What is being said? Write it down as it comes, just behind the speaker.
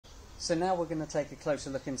So now we're going to take a closer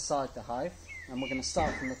look inside the hive, and we're going to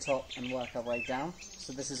start from the top and work our way down.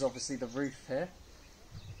 So this is obviously the roof here.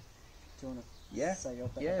 Do you want to say your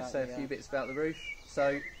bit about a few bits about the roof.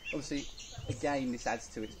 So obviously, again, this adds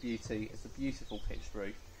to its beauty. It's a beautiful pitched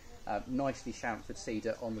roof, nicely chamfered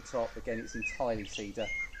cedar on the top. Again, it's entirely cedar.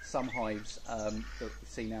 Some hives that we've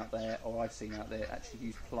seen out there, or I've seen out there, actually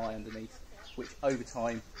use ply underneath, which over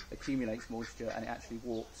time accumulates moisture and it actually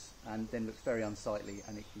warps and then looks very unsightly,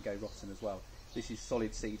 and it can go rotten as well. This is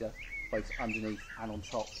solid cedar, both underneath and on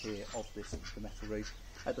top here of the metal roof.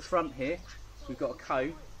 At the front here, we've got a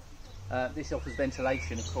cone. This offers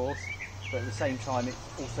ventilation, of course, but at the same time it's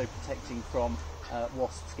also protecting from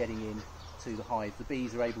wasps getting in to the hive. The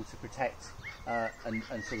bees are able to protect and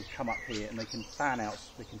sort of come up here, and they can fan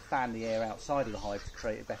the air outside of the hive to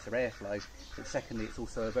create a better airflow. But secondly, it's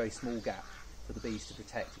also a very small gap for the bees to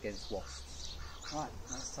protect against wasps. Right,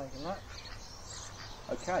 let's take a look.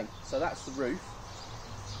 Okay, so that's the roof.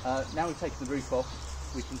 Now we've taken the roof off,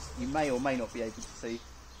 you may or may not be able to see,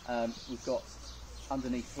 we've got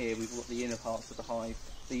underneath here, we've got the inner parts of the hive.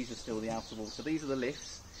 These are still the outer walls. So these are the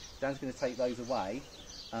lifts. Dan's going to take those away,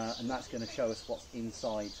 and that's going to show us what's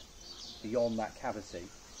inside, beyond that cavity.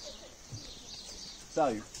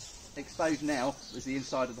 So, exposed now is the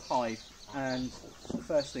inside of the hive, and the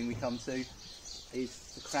first thing we come to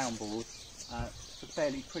is the crown board. It's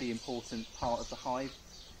a pretty important part of the hive.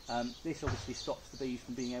 This obviously stops the bees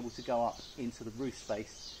from being able to go up into the roof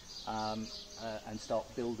space and start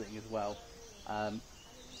building as well.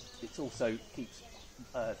 It also keeps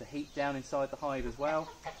the heat down inside the hive as well,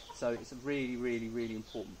 so it's a really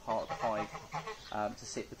important part of the hive to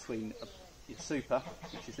sit between your super,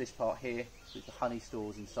 which is this part here, with the honey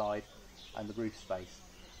stores inside, and the roof space.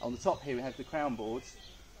 On the top here we have the crown boards.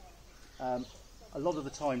 A lot of the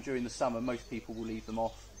time during the summer most people will leave them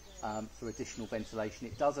off for additional ventilation.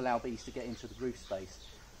 It does allow bees to get into the roof space,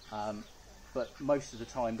 but most of the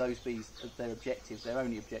time those bees, their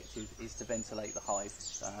only objective is to ventilate the hive.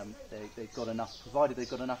 They've got enough, provided they've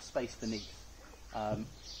got enough space beneath,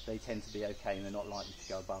 they tend to be okay and they're not likely to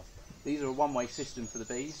go above. These are a one-way system for the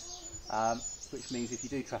bees, which means if you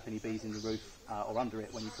do trap any bees in the roof or under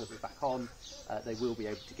it when you put it back on, they will be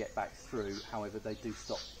able to get back through. However, they do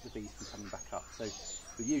stop the bees from coming back up. So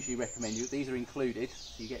we usually recommend these are included,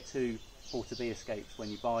 so you get 2 porta bee escapes when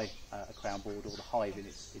you buy a crown board or the hive in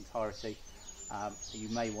its entirety. You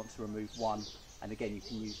may want to remove one, and again you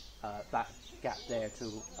can use that gap there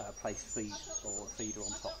to place feed or feeder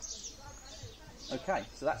on top. Okay,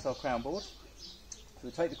 so that's our crown board. So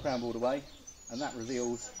we take the crown board away, and that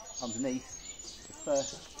reveals underneath the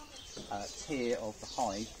first tier of the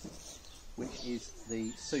hive, which is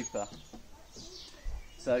the super.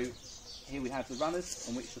 So here we have the runners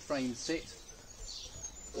on which the frames sit.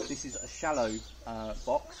 This is a shallow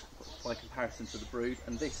box by comparison to the brood,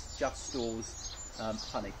 and this just stores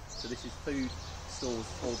honey. So this is food stores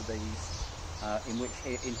for the bees, in which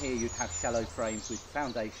in here you'd have shallow frames with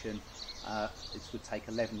foundation. This would take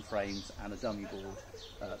 11 frames and a dummy board.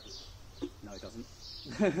 No, it doesn't.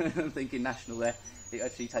 I'm thinking national there. It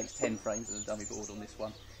actually takes 10 frames and a dummy board on this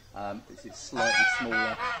one. This is slightly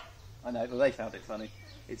smaller. I know, well, they found it funny.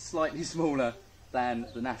 It's slightly smaller than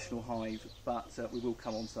the national hive, but we will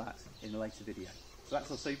come on to that in a later video. So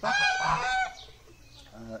that's our super.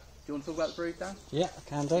 Do you want to talk about the brood, Dan? Yeah, I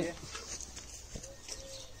can do. Yeah.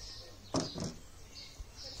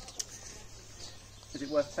 Is it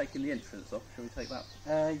worth taking the entrance off? Shall we take that?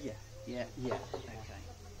 Yeah. Yeah. Yeah.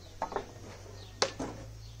 Okay.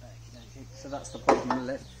 So that's the bottom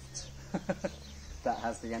lift that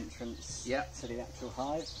has the entrance to the actual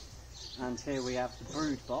hive. And here we have the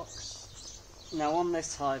brood box. Now on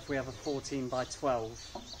this hive we have a 14 by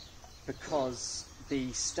 12 because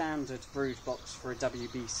the standard brood box for a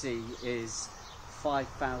WBC is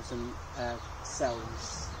 5,000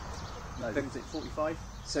 cells. No, is it 45?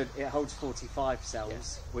 So it holds 45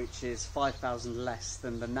 cells, which is 5,000 less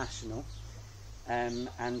than the national. And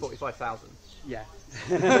 45,000. Yeah.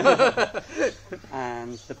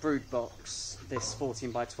 And the brood box, this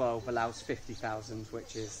 14 by 12, allows 50,000,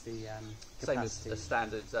 which is the same as a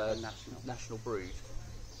standard national brood.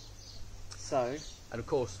 So, and of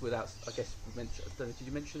course, without, I guess, did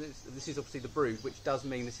you mention this? This is obviously the brood, which does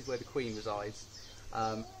mean this is where the queen resides.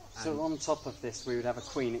 So on top of this, we would have a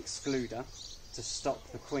queen excluder to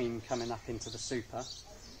stop the queen coming up into the super.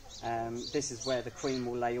 This is where the queen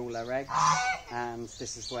will lay all her eggs, and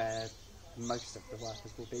this is where most of the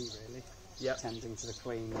workers will be, really. Yep. Tending to the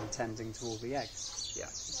queen and tending to all the eggs. Yeah.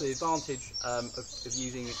 So the advantage of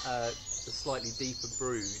using a slightly deeper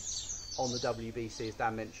brood on the WBC, as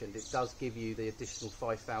Dan mentioned, it does give you the additional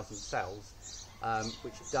 5,000 cells,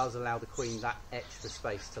 which does allow the queen that extra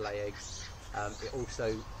space to lay eggs. It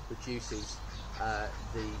also reduces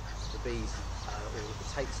the bees, or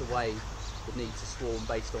it takes away the need to swarm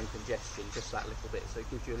based on congestion just that little bit, so it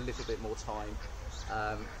gives you a little bit more time.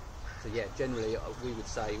 So yeah, generally we would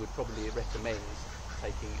say, we'd probably recommend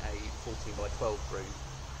taking a 14 by 12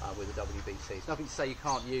 brood with a WBC. It's nothing to say you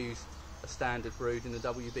can't use a standard brood in the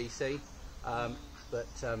WBC, but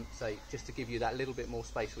say just to give you that little bit more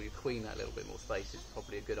space, or your queen that little bit more space, it's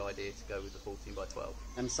probably a good idea to go with the 14 by 12.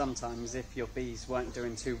 And sometimes if your bees weren't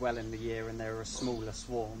doing too well in the year and they're a smaller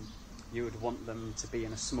swarm, you would want them to be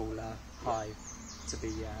in a smaller hive to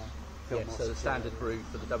be feel more so the secure. standard brood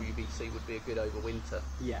for the WBC would be a good overwinter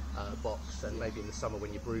box, and maybe in the summer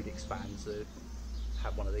when your brood expands,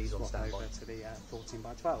 have one of these on standby. Over to the 14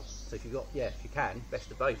 by 12. So if you've got, if you can,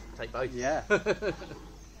 best of both, take both. Yeah.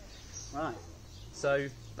 Right. So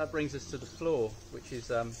that brings us to the floor, which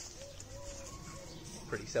is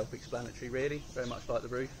pretty self-explanatory really, very much like the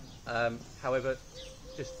roof. However,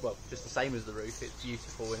 just the same as the roof, it's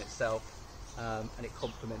beautiful in itself, and it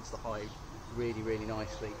complements the hive really, really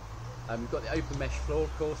nicely. We've got the open mesh floor,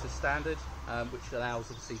 of course, as standard, which allows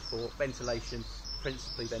obviously for ventilation,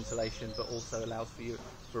 principally ventilation, but also allows for your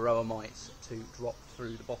varroa mites to drop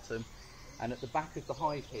through the bottom. And at the back of the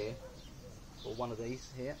hive here, or one of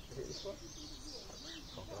these here, is it this one?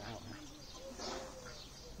 Can't get it out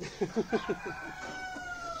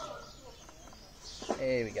now.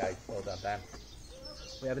 Here we go, well done Dan.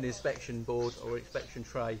 We have an inspection board or inspection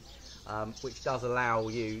tray, which does allow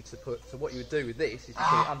you to put, so what you would do with this is you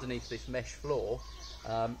put it underneath this mesh floor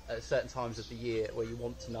at certain times of the year where you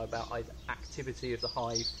want to know about either activity of the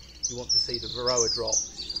hive, you want to see the varroa drop,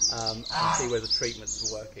 and see whether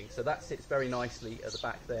treatments are working. So that sits very nicely at the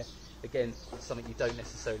back there. Again, it's something you don't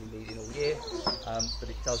necessarily need in all year, but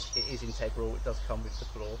it is integral, it does come with the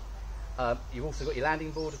floor. You've also got your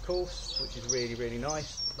landing board, of course, which is really, really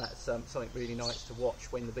nice. That's something really nice to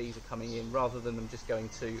watch when the bees are coming in, rather than them just going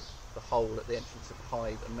to the hole at the entrance of the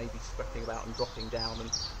hive and maybe scrapping about and dropping down and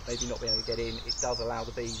maybe not being able to get in. It does allow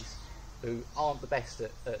the bees who aren't the best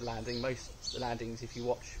at landing. Most landings, if you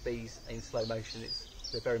watch bees in slow motion,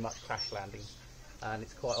 they're very much crash landings, and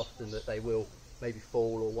it's quite often that they will maybe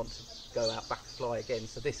fall or want to go out back to fly again.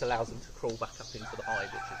 So this allows them to crawl back up into the hive,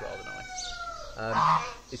 which is rather nice.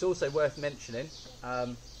 It's also worth mentioning,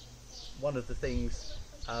 one of the things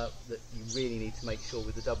that you really need to make sure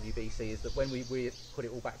with the WBC is that when we put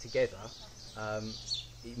it all back together,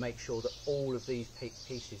 you make sure that all of these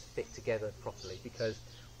pieces fit together properly, because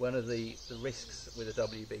one of the risks with the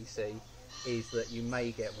WBC is that you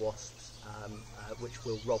may get wasps which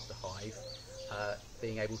will rob the hive,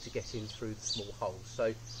 being able to get in through the small holes.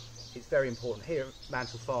 So it's very important. Here at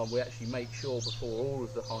Mantel Farm, we actually make sure before all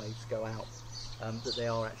of the hives go out that they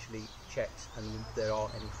are actually checked and there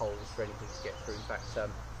aren't any holes for anything to get through. In fact,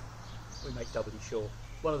 we make doubly sure.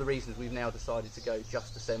 One of the reasons we've now decided to go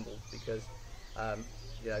just assembled, because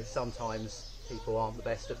sometimes people aren't the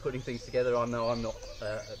best at putting things together. I know I'm not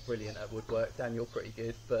brilliant at woodwork. Dan, you're pretty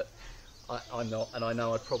good, but I'm not, and I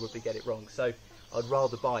know I'd probably get it wrong. So I'd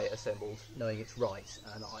rather buy it assembled, knowing it's right,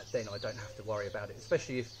 and then I don't have to worry about it.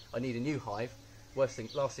 Especially if I need a new hive. Last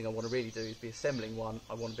thing I want to really do is be assembling one.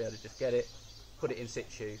 I want to be able to just get it, put it in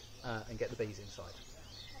situ, and get the bees inside.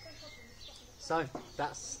 So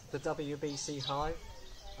that's the WBC Hive.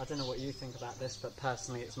 I don't know what you think about this, but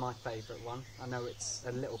personally it's my favourite one. I know it's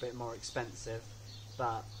a little bit more expensive,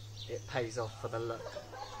 but it pays off for the look.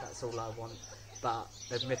 That's all I want. But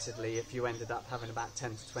admittedly, if you ended up having about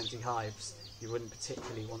 10 to 20 hives, you wouldn't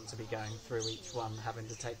particularly want to be going through each one, having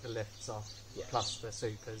to take the lifts off, plus the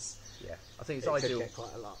supers. Yeah, I think it's ideal. Could get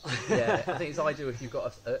quite a lot. Yeah, I think it's ideal if you've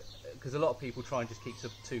got because a lot of people try and just keep to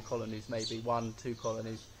 2 colonies, maybe 1, 2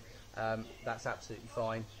 colonies. That's absolutely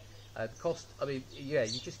fine. The cost, I mean, you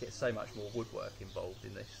just get so much more woodwork involved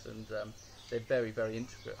in this, and they're very, very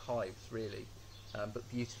intricate hives, really, but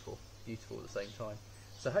beautiful at the same time.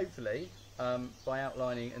 So hopefully, by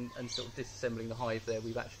outlining and sort of disassembling the hive there,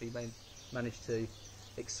 we've actually managed to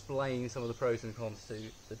explain some of the pros and cons to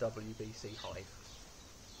the WBC Hive.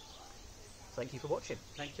 Thank you for watching.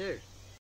 Thank you.